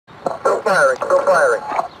Still firing, still firing.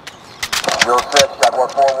 06, Jaguar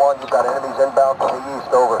 4-1, you got enemies inbound from the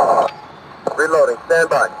east, over. Reloading, stand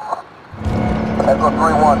by. Echo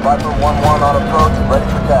 3-1, Viper 1-1 on approach, ready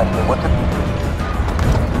for taxi. What's it?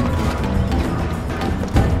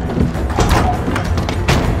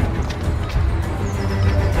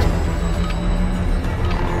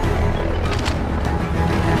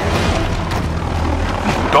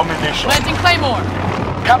 Domination. Planting Claymore.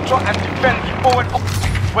 Capture and defend the forward.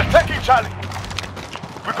 We're taking Charlie.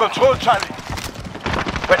 We control Charlie.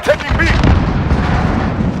 We're taking B.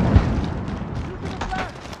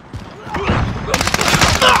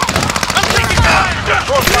 I'm taking fire.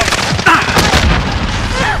 Control Charlie.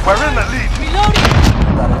 We're in the lead. Reloading.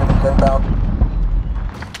 Got enemies inbound.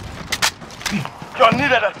 You're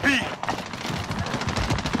needed at B.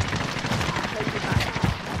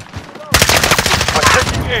 We're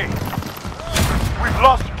taking A. We've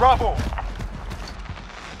lost Bravo.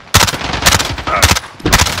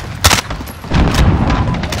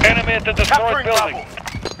 Enemy at the destroyed Capturing building. Bravo.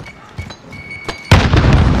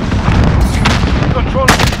 Control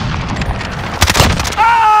B.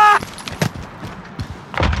 Ah!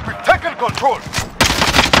 We've taken control.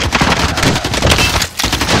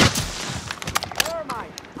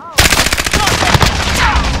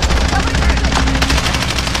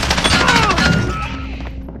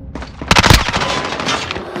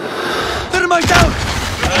 Thermite out!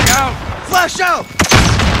 Flash out!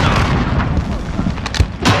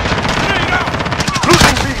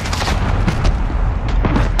 Losing B.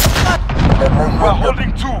 We're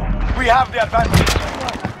holding 2. We have the advantage.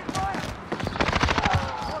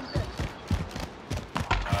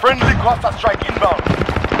 Friendly cluster strike inbound.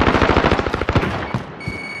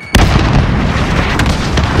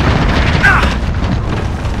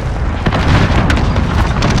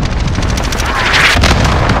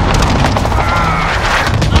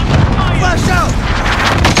 Flash out!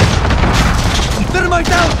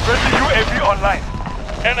 Thermite out! Friendly UAV online.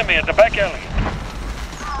 Enemy at the back alley.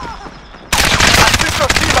 Assist your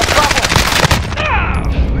team at Bravo.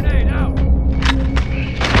 Grenade out.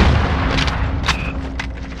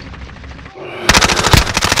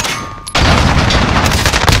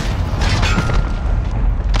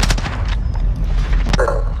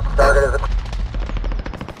 Target is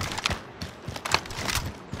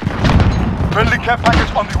Friendly care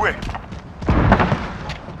package on the way.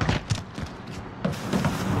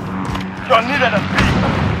 You're needed at B.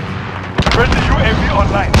 Friendly UAV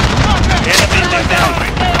online. Enemy in down.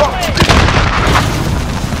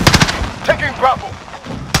 Taking Bravo.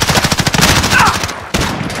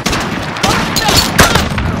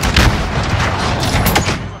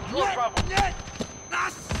 Control Bravo.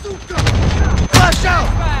 Flash out!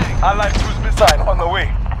 Allied cruise missile on the way.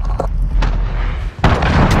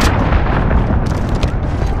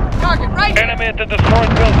 Target right here. Enemy at the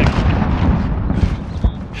destroyed building.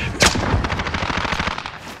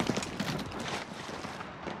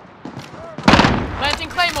 Planting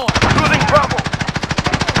Claymore. Losing Bravo.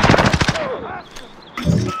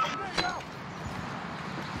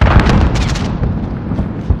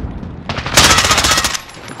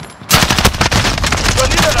 You're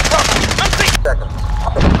needed at Bravo. seconds.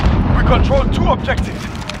 We control 2 objectives.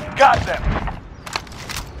 Guard them.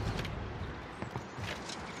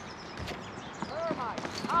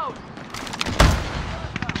 Out.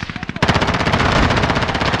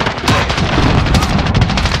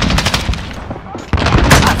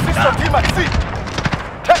 Assist your team at C.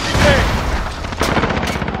 Taking A.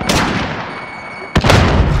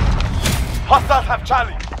 Hostiles have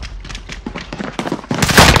Charlie.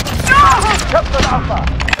 Captain Alpha.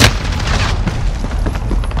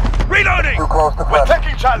 Reloading. Too close to We're friendly.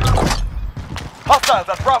 taking Charlie. Hostiles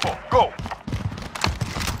at Bravo. Go.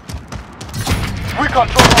 We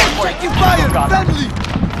control all points. Taking fire! Friendly!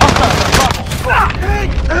 Hostiles at Bravo. Go.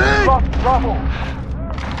 Lost Bravo.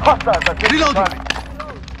 Hostiles at taking Reloading. Charlie.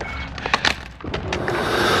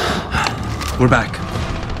 We're back.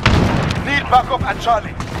 Need backup at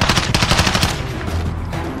Charlie.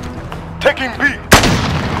 Taking B.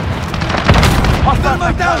 Hostiles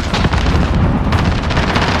Thermite at out!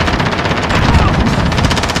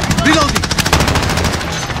 Reloading!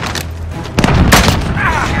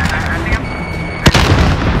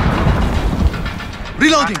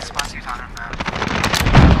 Reloading!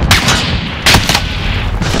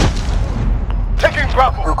 Taking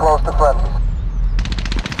Bravo. Too close to friendly.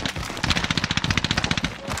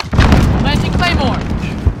 Planting Claymore.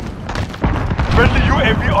 Friendly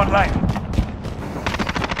UAV online.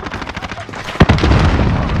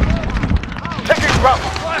 Taking Bravo.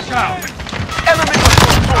 Flash out. Enemy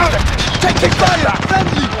control 2 objectives. Taking fire!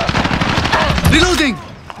 Friendly! Reloading!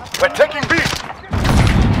 We're taking B.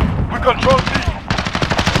 We control B.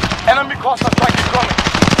 Enemy cluster strike incoming.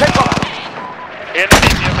 Take cover. Enemy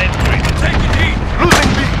near Main Street. Taking B.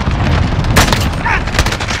 Losing B.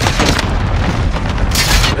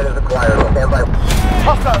 It is acquired. Stand by.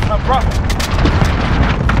 Hostiles have Bravo.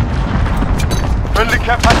 Friendly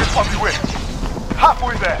care package on the way.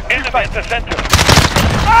 Halfway there. Enemy at the center.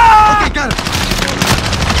 Okay, got him.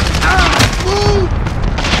 Move!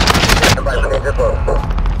 Stand by. Major boat.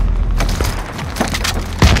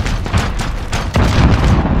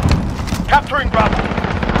 Capturing Bravo.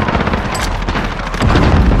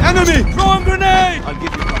 Enemy! Throwing grenade! I'll give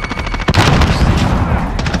you cover.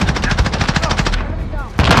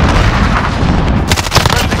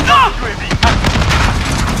 UAV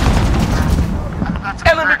active.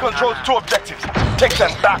 Enemy controls 2 objectives. Take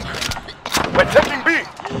them back. We're taking B.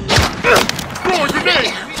 Throw a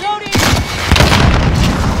grenade. Reloading!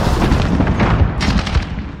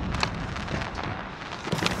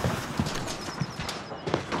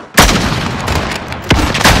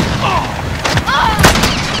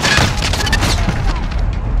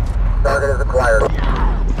 Target is acquired.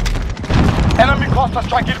 Enemy cluster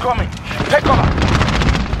strike incoming. Take cover.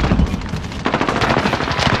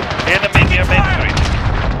 Enemy near Main Street.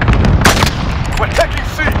 We're taking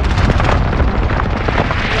C.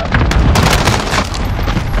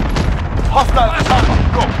 Hostile Alpha.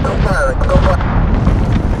 Go. No firing. No firing.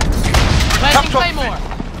 Planting Capture Claymore.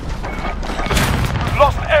 We've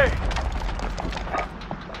lost A.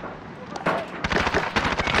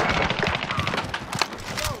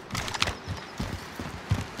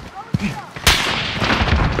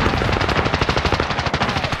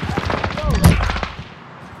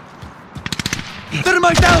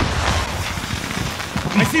 Thermite down!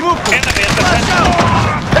 I see movement! Enemy at the Flash center. out!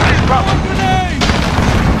 Taking Bravo. Grenade!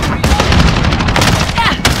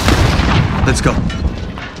 Let's go.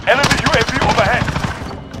 Enemy UAV overhead.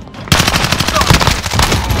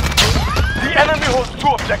 The enemy holds 2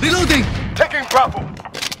 objectives. Reloading! Taking Bravo.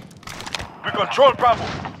 We control Bravo.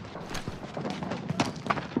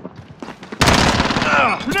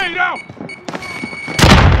 Grenade out!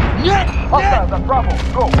 Hostiles at Bravo.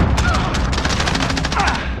 Go.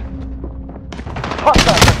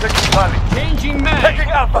 Hostiles are taking Charlie. Changing mag.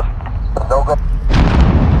 Taking Alpha. No go.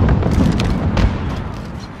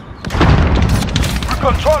 We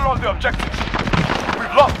control all the objectives.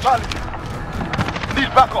 We've lost Charlie.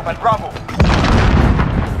 Need backup at Bravo.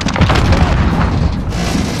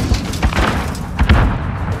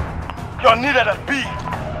 You're needed at B.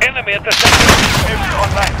 Enemy at the center. UAV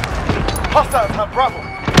online. Hostiles have Bravo.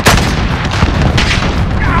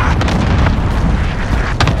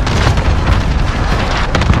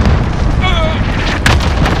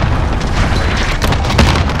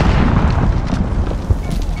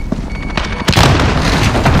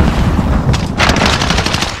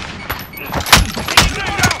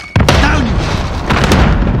 Down you!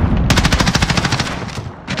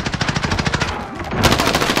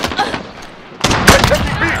 We're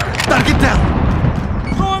taking B. Target down!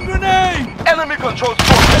 Throwing grenade! Enemy controls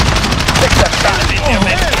 4 objectives. Take them down. Enemy near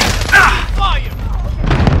Main Street. Fire!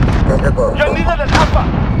 Major boat. You're needed at Alpha.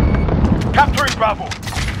 Capturing Bravo.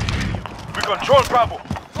 We control Bravo.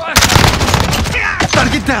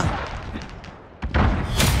 Target down!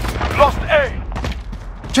 We've lost A.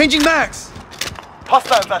 Changing max!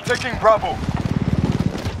 Hostiles are taking Bravo.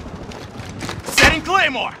 Setting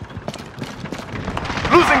Claymore!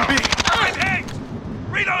 Losing B.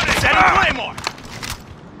 Reloading! Setting Claymore!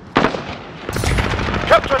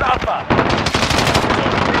 Captured Alpha.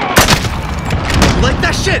 Like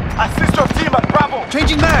that shit! Assist your team at Bravo.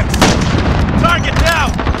 Changing max! Target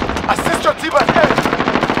down! Assist your team at A.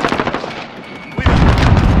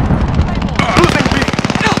 Losing B.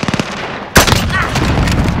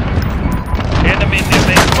 Enemy near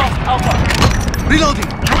Main Street. Lost Alpha. Reloading!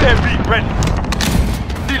 UAV ready.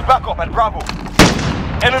 Need backup at Bravo.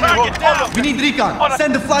 Enemy holds all of We need recon!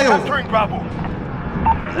 Send the flyover! Capturing Bravo.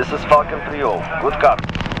 This is Falcon 3-0. Good copy.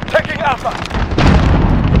 Taking Alpha.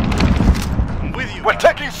 I'm with you! We're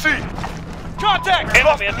taking C. Contact!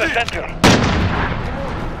 Enemy at the center.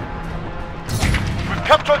 We've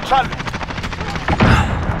captured Charlie.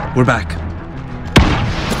 We're back.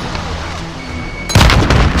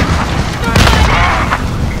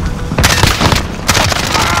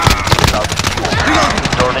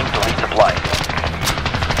 Returning to resupply.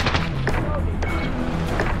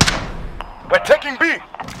 We're taking B.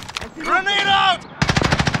 Grenade out!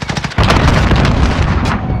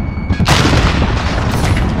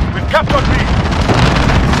 We've captured B.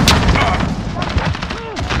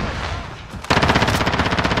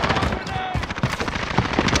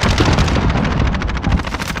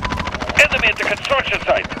 Enemy at the construction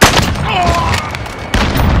site.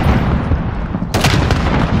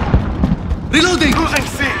 Reloading! Losing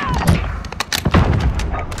C.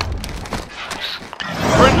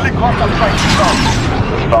 Friendly contact strike inbound.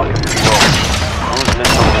 Falcon 3-0. Cruise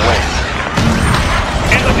missile away.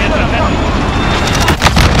 Enemy at the center.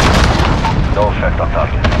 No effect on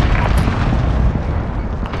target.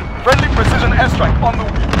 Friendly precision airstrike on the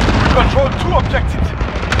way. We control 2 objectives.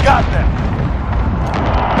 Got them.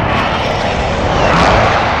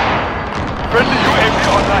 Friendly UAV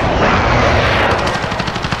online.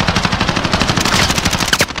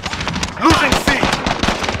 Losing C.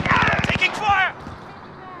 Taking fire!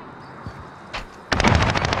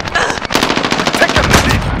 Taking the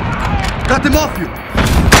lead. Got them off you!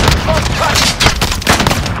 On track.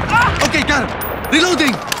 Okay, got him!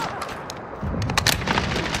 Reloading!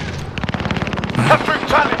 Capturing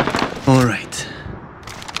Charlie. Alright.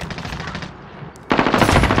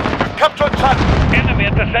 Capture Charlie. Enemy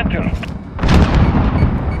at the center.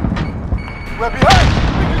 We're behind.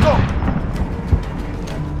 We can go.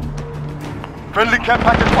 Friendly care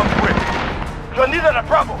package on the way. You're needed at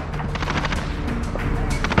Bravo.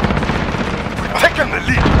 We're taking the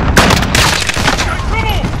lead.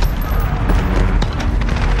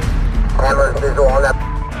 Cameras visual on that.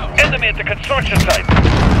 Enemy at the construction site.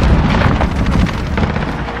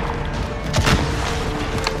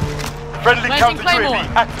 Friendly Planting counter Claymore.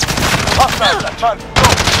 UAV active. Hostiles at Charlie. Go.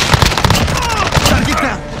 Target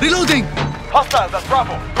down! Reloading! Hostiles at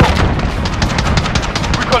Bravo. Go.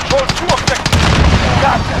 We control 2 objectives.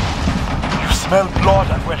 Got them. You smell blood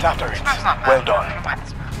and went after it. Well done.